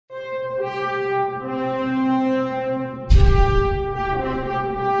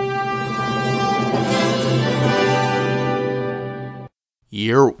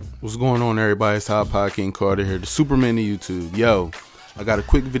Yo, what's going on, everybody? It's iPodKingCarter here, the Superman of YouTube. Yo, I got a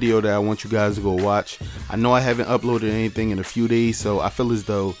quick video that I want you guys to go watch. I know I haven't uploaded anything in a few days, so I feel as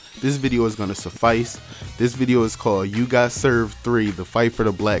though this video is going to suffice. This video is called You Got Served 3, The Fight for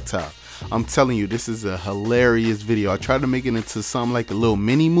the Blacktop. I'm telling you, this is a hilarious video. I tried to make it into something like a little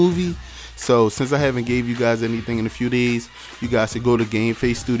mini movie. So since I haven't gave you guys anything in a few days, you guys should go to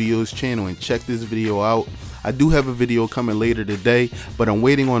GameFace Studios channel and check this video out. I do have a video coming later today, but I'm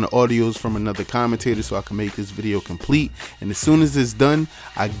waiting on the audios from another commentator so I can make this video complete. And as soon as it's done,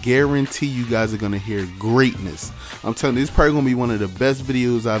 I guarantee you guys are going to hear greatness. I'm telling you, this is probably going to be one of the best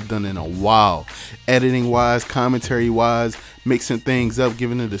videos I've done in a while. Editing wise, commentary wise, mixing things up,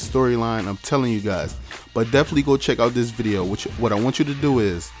 giving it a storyline. I'm telling you guys. But definitely go check out this video. What I want you to do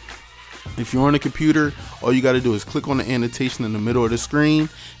is, if you're on a computer, all you got to do is click on the annotation in the middle of the screen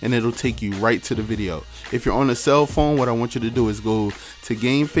and it'll take you right to the video. If you're on a cell phone, what I want you to do is go to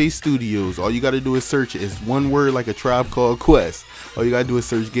GameFace Studios. All you got to do is search it. It's one word, like a Tribe Called Quest. All you got to do is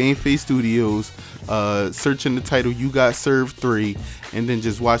search GameFace Studios, search in the title You Got Served 3, and then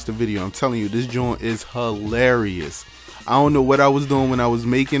just watch the video. I'm telling you, this joint is hilarious. I don't know what I was doing when I was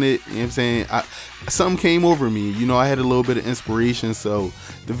making it, you know what I'm saying? Something came over me, you know, I had a little bit of inspiration, so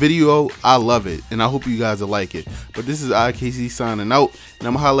the video, I love it, and I hope you guys will like it. But this is IKC signing out, and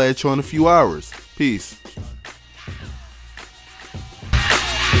I'm gonna holla at you in a few hours. Peace.